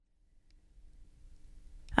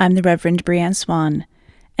I'm the Reverend Brianne Swan,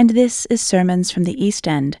 and this is Sermons from the East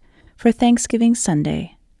End for Thanksgiving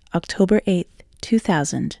Sunday, October 8th,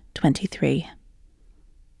 2023.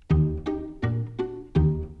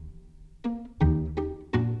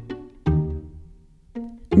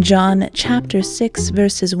 John chapter 6,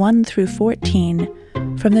 verses 1 through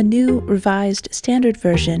 14 from the New Revised Standard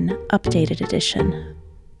Version, Updated Edition.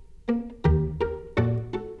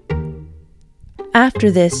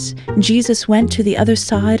 After this, Jesus went to the other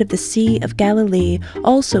side of the Sea of Galilee,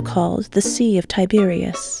 also called the Sea of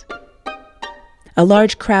Tiberias. A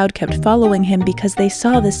large crowd kept following him because they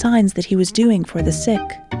saw the signs that he was doing for the sick.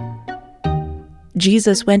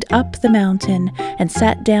 Jesus went up the mountain and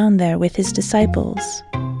sat down there with his disciples.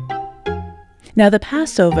 Now the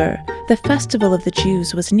Passover, the festival of the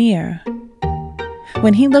Jews, was near.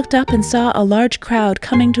 When he looked up and saw a large crowd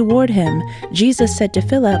coming toward him, Jesus said to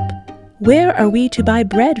Philip, "Where are we to buy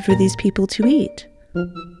bread for these people to eat?"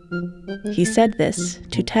 He said this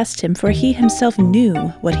to test him, for he himself knew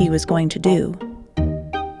what he was going to do.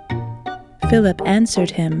 Philip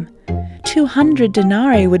answered him, 200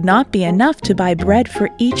 denarii would not be enough to buy bread for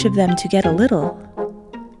each of them to get a little.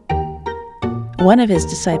 One of his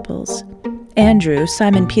disciples, Andrew,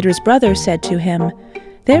 Simon Peter's brother, said to him,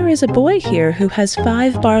 "There is a boy here who has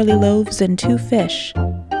 5 barley loaves and 2 fish.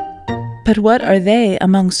 But what are they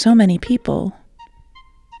among so many people?"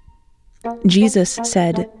 Jesus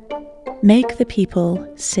said, "Make the people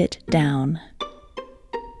sit down."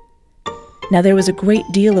 Now there was a great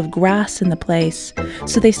deal of grass in the place,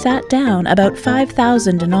 so they sat down, about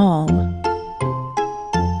 5,000 in all.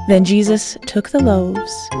 Then Jesus took the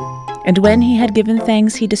loaves, and when he had given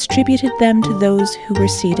thanks, he distributed them to those who were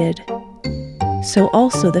seated. So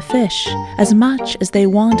also the fish, as much as they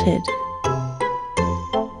wanted.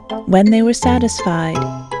 When they were satisfied,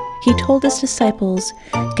 he told his disciples,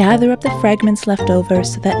 "Gather up the fragments left over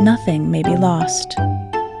so that nothing may be lost."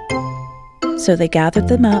 So they gathered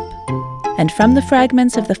them up, and from the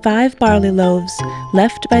fragments of the 5 barley loaves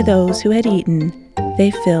left by those who had eaten,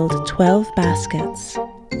 they filled 12 baskets.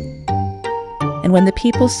 And when the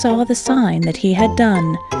people saw the sign that he had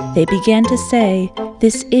done, they began to say,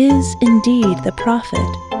 "This is indeed the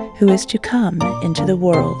prophet who is to come into the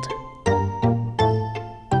world."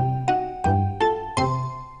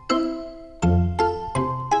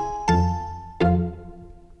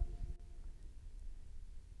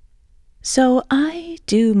 So I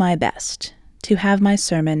do my best to have my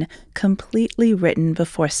sermon completely written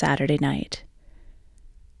before Saturday night.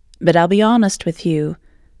 But I'll be honest with you,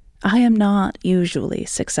 I am not usually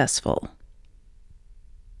successful.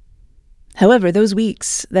 However, those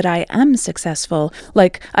weeks that I am successful,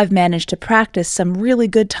 like I've managed to practice some really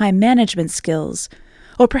good time management skills,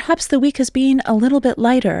 or perhaps the week has been a little bit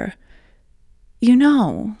lighter, you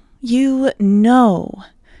know,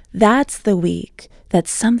 that's the week that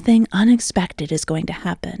something unexpected is going to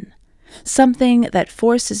happen. Something that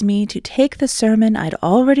forces me to take the sermon I'd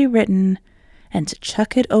already written and to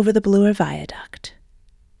chuck it over the Bloor Viaduct.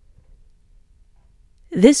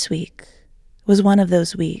 This week was one of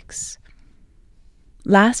those weeks.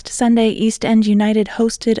 Last Sunday, East End United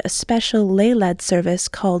hosted a special lay-led service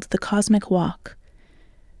called the Cosmic Walk.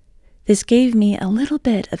 This gave me a little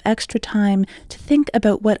bit of extra time to think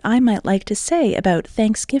about what I might like to say about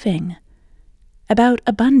Thanksgiving, about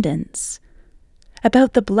abundance,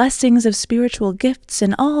 about the blessings of spiritual gifts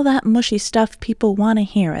and all that mushy stuff people want to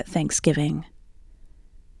hear at Thanksgiving.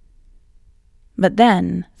 But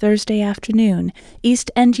then, Thursday afternoon,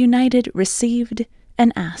 East End United received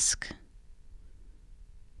an ask.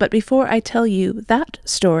 But before I tell you that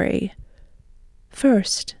story,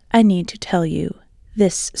 first I need to tell you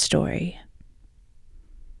this story.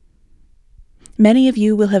 Many of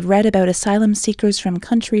you will have read about asylum seekers from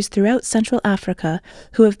countries throughout Central Africa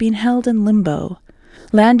who have been held in limbo,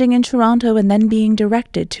 landing in Toronto and then being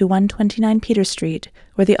directed to 129 Peter Street,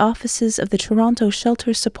 where the offices of the Toronto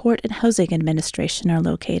Shelter Support and Housing Administration are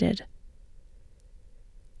located.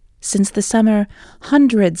 Since the summer,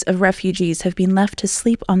 hundreds of refugees have been left to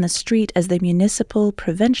sleep on the street as the municipal,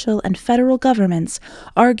 provincial, and federal governments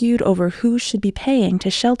argued over who should be paying to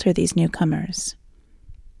shelter these newcomers.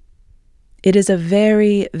 It is a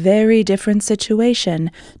very, very different situation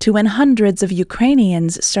to when hundreds of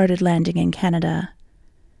Ukrainians started landing in Canada.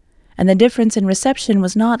 And the difference in reception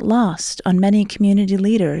was not lost on many community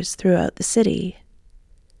leaders throughout the city.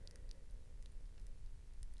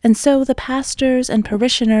 And so the pastors and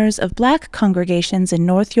parishioners of Black congregations in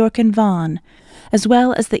North York and Vaughan, as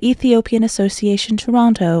well as the Ethiopian Association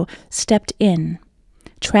Toronto, stepped in,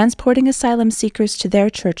 transporting asylum seekers to their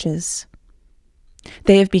churches.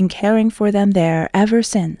 They have been caring for them there ever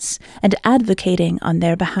since and advocating on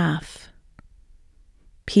their behalf.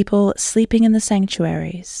 People sleeping in the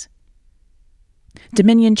sanctuaries.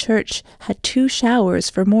 Dominion Church had 2 showers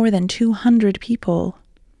for more than 200 people.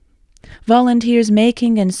 Volunteers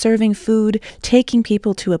making and serving food, taking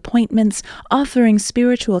people to appointments, offering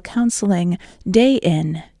spiritual counseling, day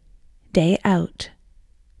in, day out,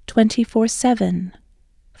 24/7,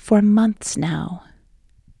 for months now.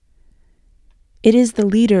 It is the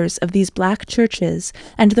leaders of these Black churches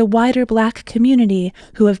and the wider Black community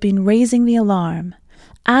who have been raising the alarm,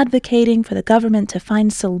 advocating for the government to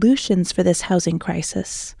find solutions for this housing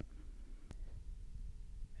crisis.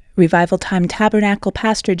 Revival Time Tabernacle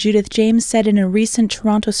pastor Judith James said in a recent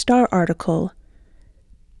Toronto Star article,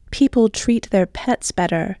 "People treat their pets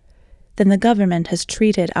better than the government has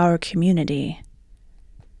treated our community."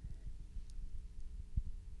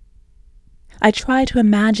 I try to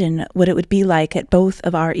imagine what it would be like at both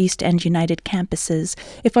of our East End United campuses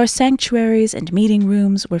if our sanctuaries and meeting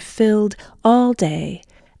rooms were filled all day,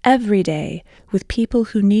 every day, with people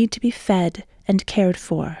who need to be fed and cared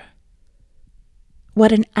for.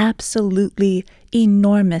 What an absolutely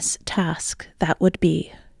enormous task that would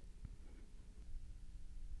be.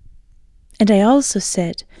 And I also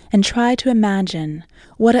sit and try to imagine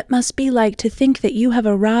what it must be like to think that you have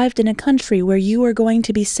arrived in a country where you are going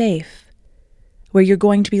to be safe, where you're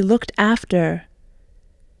going to be looked after,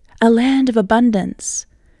 a land of abundance,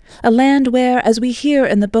 a land where, as we hear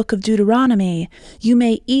in the book of Deuteronomy, you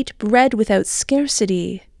may eat bread without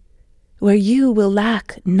scarcity, where you will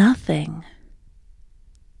lack nothing.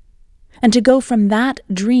 And to go from that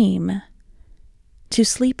dream to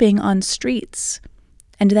sleeping on streets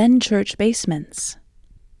and then church basements.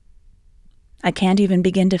 I can't even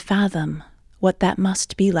begin to fathom what that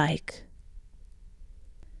must be like.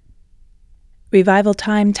 Revival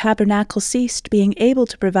Time Tabernacle ceased being able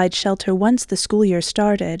to provide shelter once the school year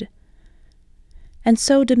started. And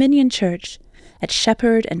so Dominion Church at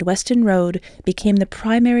Shepherd and Weston Road became the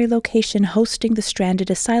primary location hosting the stranded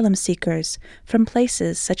asylum seekers from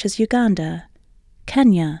places such as Uganda,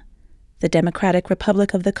 Kenya, the Democratic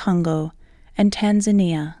Republic of the Congo, and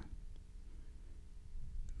Tanzania.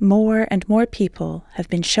 More and more people have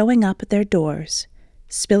been showing up at their doors,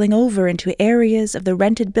 spilling over into areas of the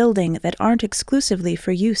rented building that aren't exclusively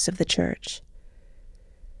for use of the church.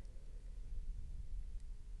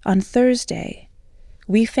 On Thursday,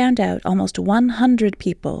 we found out almost 100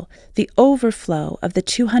 people, the overflow of the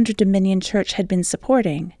 200 Dominion Church had been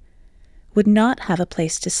supporting, would not have a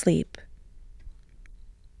place to sleep.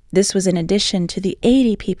 This was in addition to the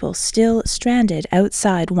 80 people still stranded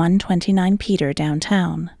outside 129 Peter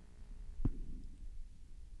downtown.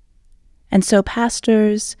 And so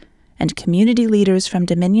pastors and community leaders from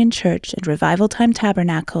Dominion Church and Revival Time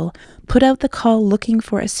Tabernacle put out the call looking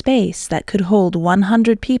for a space that could hold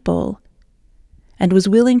 100 people and was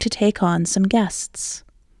willing to take on some guests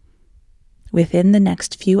within the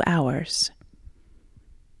next few hours.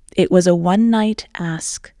 It was a one-night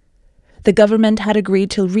ask. The government had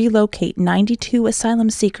agreed to relocate 92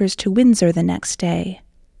 asylum seekers to Windsor the next day.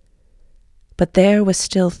 But there was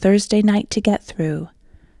still Thursday night to get through,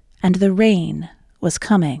 and the rain was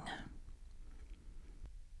coming.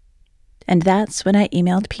 And that's when I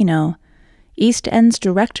emailed Pino, East End's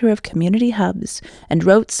director of community hubs, and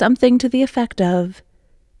wrote something to the effect of,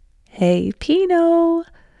 "Hey, Pino,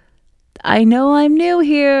 I know I'm new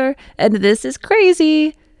here, and this is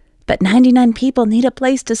crazy, but 99 people need a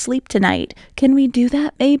place to sleep tonight. Can we do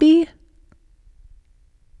that, maybe?"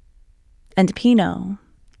 And Pino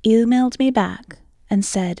emailed me back and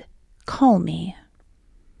said, "Call me."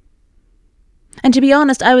 And to be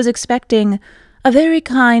honest, I was expecting a very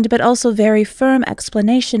kind but also very firm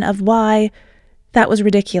explanation of why that was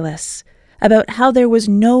ridiculous, about how there was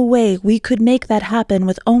no way we could make that happen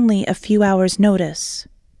with only a few hours' notice.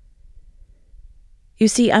 You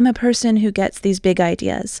see, I'm a person who gets these big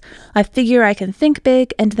ideas. I figure I can think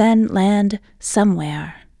big and then land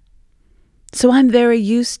somewhere. So I'm very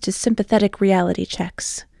used to sympathetic reality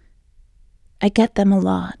checks. I get them a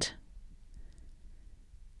lot.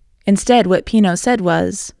 Instead, what Pino said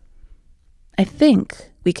was, "I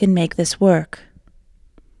think we can make this work."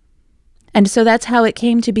 And so that's how it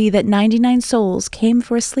came to be that 99 souls came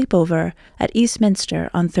for a sleepover at Eastminster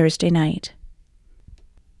on Thursday night.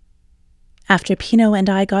 After Pino and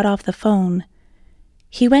I got off the phone,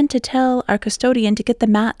 he went to tell our custodian to get the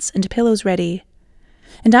mats and pillows ready,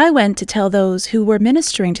 and I went to tell those who were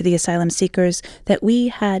ministering to the asylum seekers that we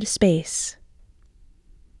had space.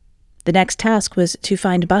 The next task was to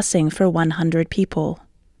find busing for 100 people.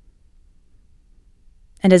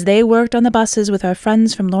 And as they worked on the buses with our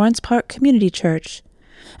friends from Lawrence Park Community Church,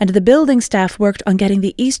 and the building staff worked on getting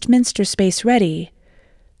the Eastminster space ready,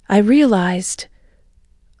 I realized,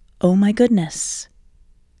 oh my goodness,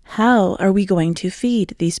 how are we going to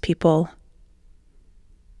feed these people?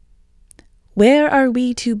 Where are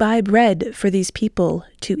we to buy bread for these people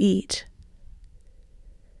to eat?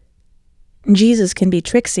 Jesus can be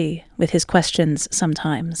tricksy with his questions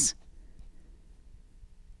sometimes.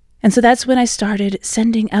 And so that's when I started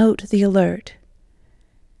sending out the alert.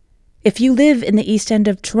 If you live in the East End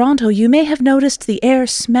of Toronto, you may have noticed the air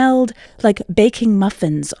smelled like baking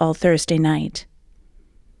muffins all Thursday night.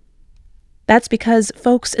 That's because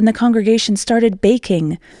folks in the congregation started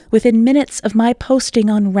baking within minutes of my posting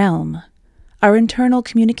on Realm, our internal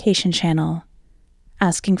communication channel,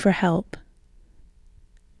 asking for help.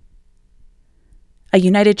 A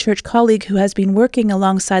United Church colleague who has been working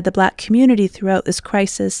alongside the Black community throughout this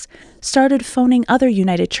crisis started phoning other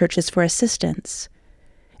United Churches for assistance,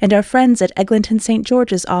 and our friends at Eglinton St.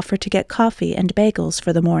 George's offered to get coffee and bagels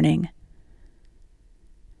for the morning.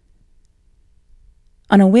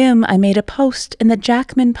 On a whim, I made a post in the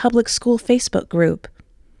Jackman Public School Facebook group.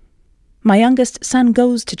 My youngest son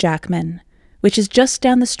goes to Jackman, which is just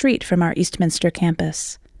down the street from our Eastminster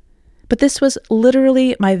campus. But this was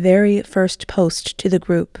literally my very first post to the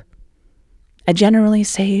group. I generally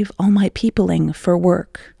save all my peopling for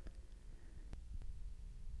work.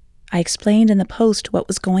 I explained in the post what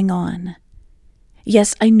was going on.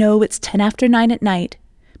 Yes, I know it's 10 after 9 at night,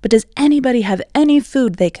 but does anybody have any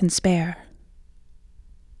food they can spare?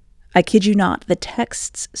 I kid you not, the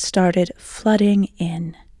texts started flooding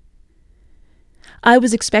in. I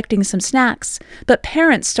was expecting some snacks, but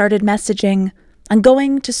parents started messaging, "I'm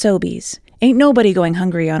going to Sobeys. Ain't nobody going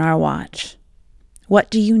hungry on our watch. What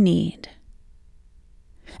do you need?"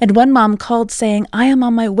 And one mom called saying, "I am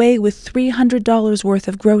on my way with $300 worth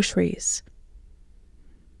of groceries."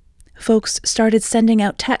 Folks started sending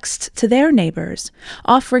out texts to their neighbors,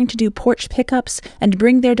 offering to do porch pickups and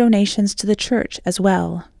bring their donations to the church as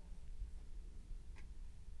well.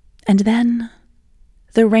 And then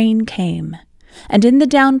the rain came, and in the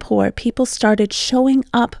downpour, people started showing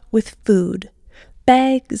up with food.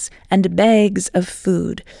 Bags and bags of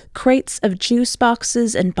food, crates of juice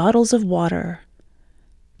boxes and bottles of water.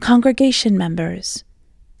 Congregation members,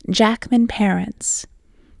 Jackman parents,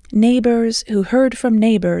 neighbors who heard from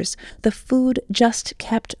neighbors, the food just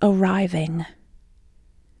kept arriving.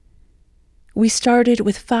 We started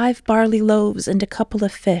with 5 barley loaves and a couple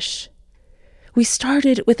of fish. We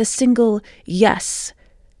started with a single yes,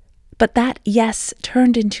 but that yes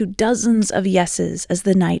turned into dozens of yeses as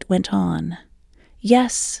the night went on.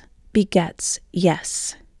 Yes begets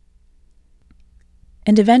yes.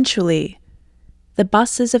 And eventually, the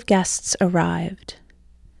buses of guests arrived.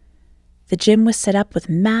 The gym was set up with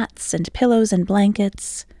mats and pillows and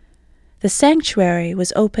blankets. The sanctuary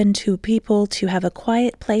was open to people to have a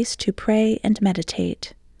quiet place to pray and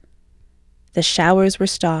meditate. The showers were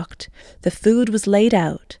stocked. The food was laid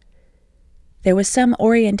out. There was some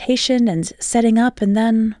orientation and setting up, and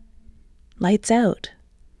then lights out.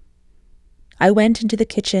 I went into the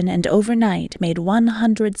kitchen and overnight made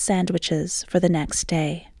 100 sandwiches for the next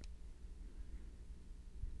day.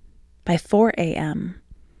 By 4 a.m.,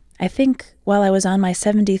 I think while I was on my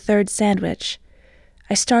 73rd sandwich,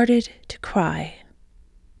 I started to cry.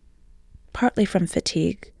 Partly from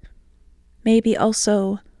fatigue, maybe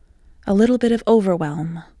also a little bit of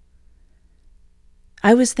overwhelm.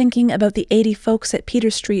 I was thinking about the 80 folks at Peter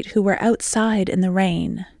Street who were outside in the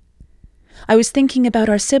rain. I was thinking about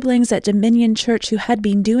our siblings at Dominion Church who had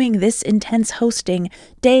been doing this intense hosting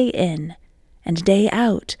day in and day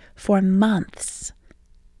out for months.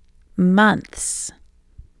 Months.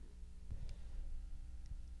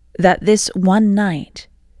 That this one night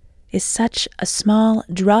is such a small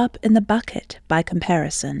drop in the bucket by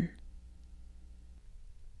comparison.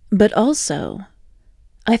 But also,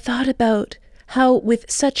 I thought about how, with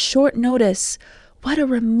such short notice, what a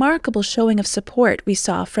remarkable showing of support we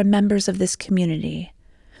saw from members of this community,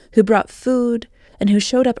 who brought food and who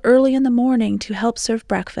showed up early in the morning to help serve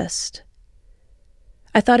breakfast.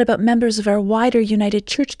 I thought about members of our wider United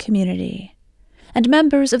Church community, and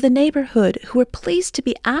members of the neighborhood who were pleased to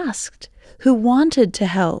be asked, who wanted to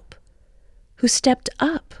help, who stepped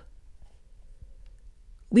up.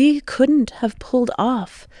 We couldn't have pulled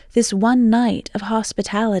off this one night of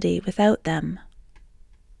hospitality without them.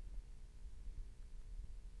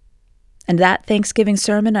 And that Thanksgiving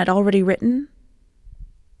sermon I'd already written,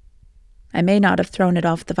 I may not have thrown it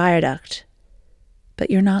off the viaduct, but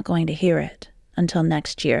you're not going to hear it until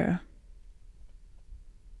next year.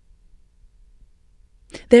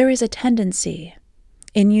 There is a tendency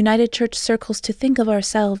in United Church circles to think of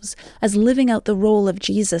ourselves as living out the role of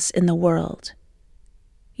Jesus in the world.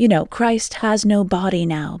 You know, Christ has no body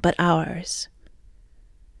now but ours.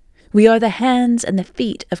 We are the hands and the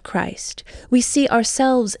feet of Christ. We see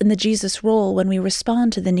ourselves in the Jesus role when we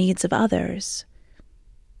respond to the needs of others.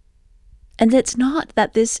 And it's not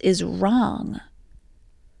that this is wrong,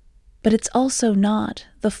 but it's also not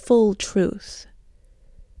the full truth.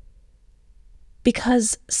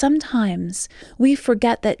 Because sometimes we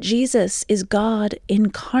forget that Jesus is God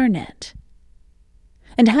incarnate.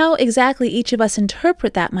 And how exactly each of us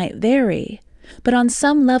interpret that might vary, but on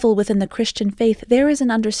some level within the Christian faith, there is an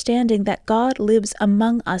understanding that God lives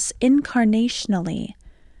among us incarnationally.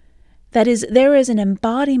 That is, there is an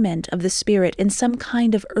embodiment of the Spirit in some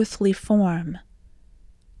kind of earthly form.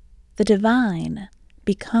 The divine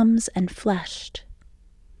becomes enfleshed.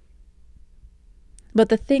 But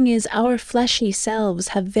the thing is, our fleshy selves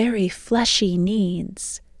have very fleshy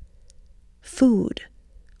needs. Food,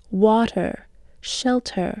 water,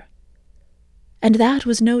 shelter. And that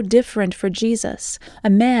was no different for Jesus, a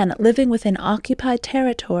man living within occupied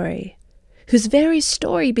territory, whose very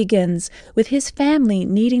story begins with his family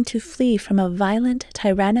needing to flee from a violent,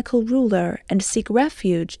 tyrannical ruler and seek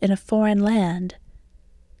refuge in a foreign land.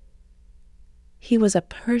 He was a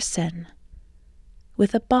person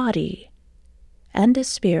with a body and a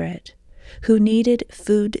spirit who needed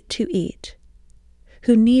food to eat,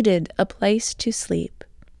 who needed a place to sleep,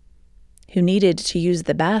 who needed to use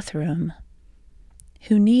the bathroom,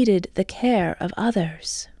 who needed the care of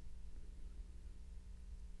others.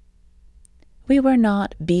 We were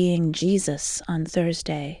not being Jesus on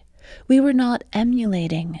Thursday. We were not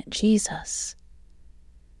emulating Jesus.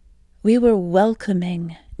 We were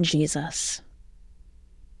welcoming Jesus.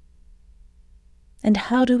 And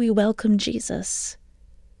how do we welcome Jesus?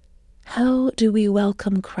 How do we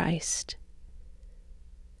welcome Christ?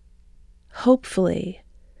 Hopefully,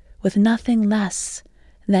 with nothing less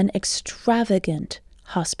than extravagant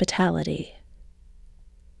hospitality.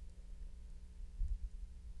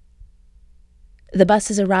 The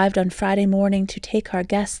buses arrived on Friday morning to take our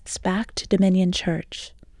guests back to Dominion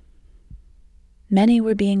Church. Many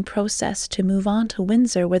were being processed to move on to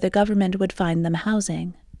Windsor, where the government would find them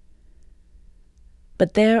housing.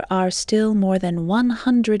 But there are still more than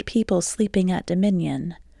 100 people sleeping at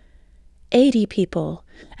Dominion, 80 people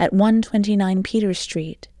at 129 Peter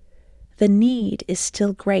Street. The need is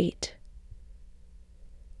still great.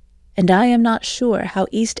 And I am not sure how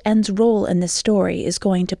East End's role in this story is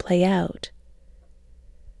going to play out.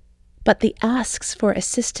 But the asks for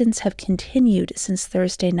assistance have continued since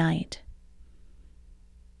Thursday night.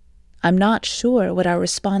 I'm not sure what our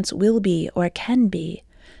response will be or can be.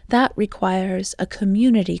 That requires a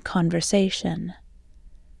community conversation.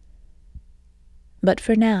 But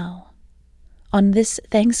for now, on this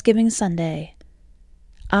Thanksgiving Sunday,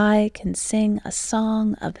 I can sing a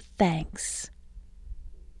song of thanks.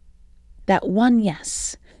 That one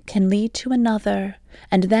yes can lead to another,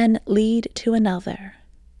 and then lead to another.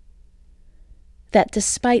 That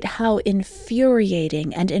despite how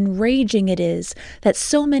infuriating and enraging it is that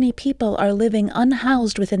so many people are living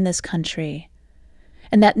unhoused within this country,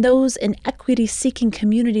 and that those in equity-seeking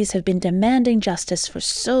communities have been demanding justice for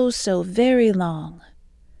so very long,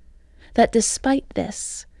 that despite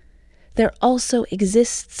this, there also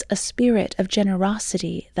exists a spirit of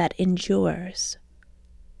generosity that endures.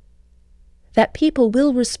 That people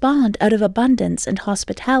will respond out of abundance and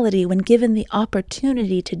hospitality when given the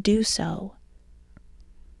opportunity to do so.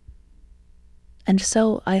 And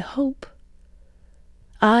so I hope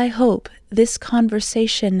this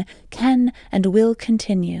conversation can and will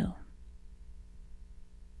continue.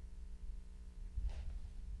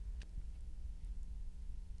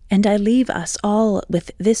 And I leave us all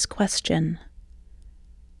with this question.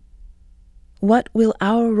 What will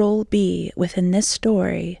our role be within this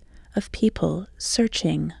story of people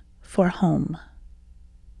searching for home?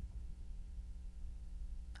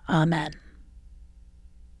 Amen.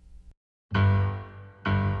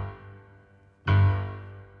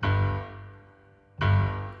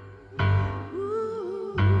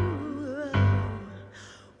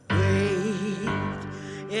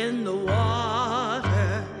 In the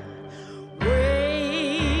water,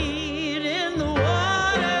 wade in the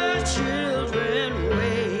water, children,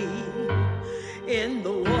 wade in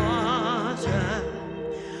the water.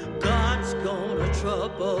 God's gonna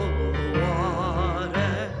trouble the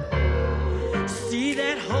water. See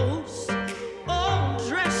that host, all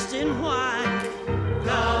dressed in white.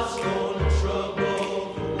 God's gonna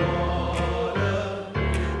trouble the water.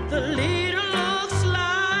 The leader looks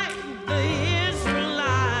like the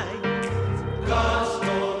Israelites. God's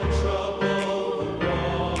gonna trouble the water.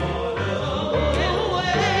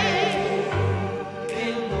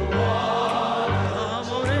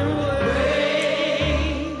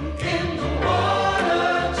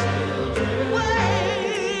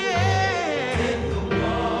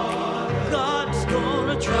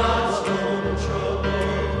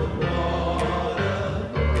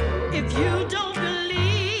 If you don't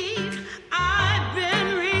believe I've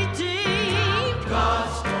been redeemed,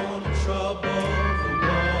 God's gonna trouble the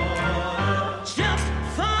water. Just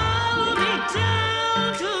follow me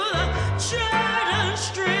down to the Jordan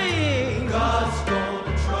stream. God's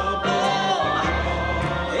gonna trouble the water.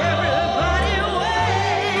 Everybody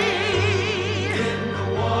wade in the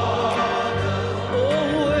water.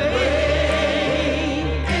 Oh,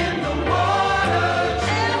 wade in the water.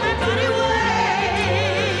 Everybody wade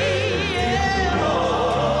in the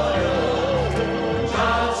water.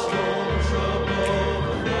 God's gonna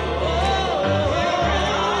trouble the water.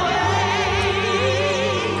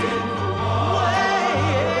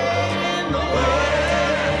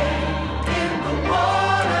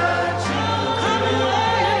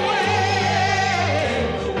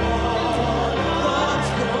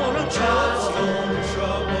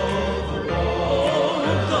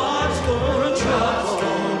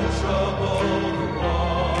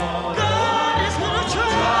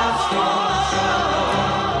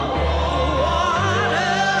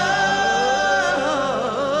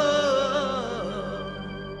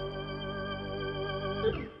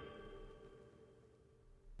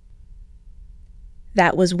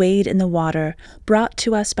 That was Wade in the Water, brought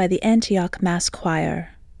to us by the Antioch Mass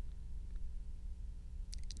Choir.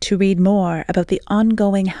 To read more about the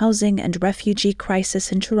ongoing housing and refugee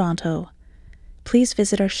crisis in Toronto, please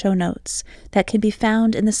visit our show notes that can be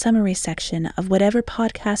found in the summary section of whatever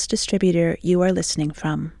podcast distributor you are listening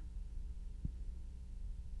from.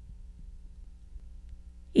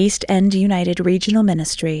 East End United Regional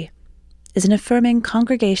Ministry is an affirming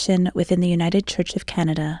congregation within the United Church of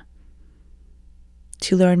Canada.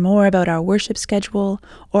 To learn more about our worship schedule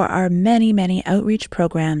or our many, many outreach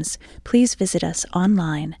programs, please visit us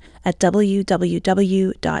online at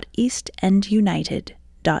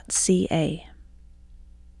www.eastendunited.ca.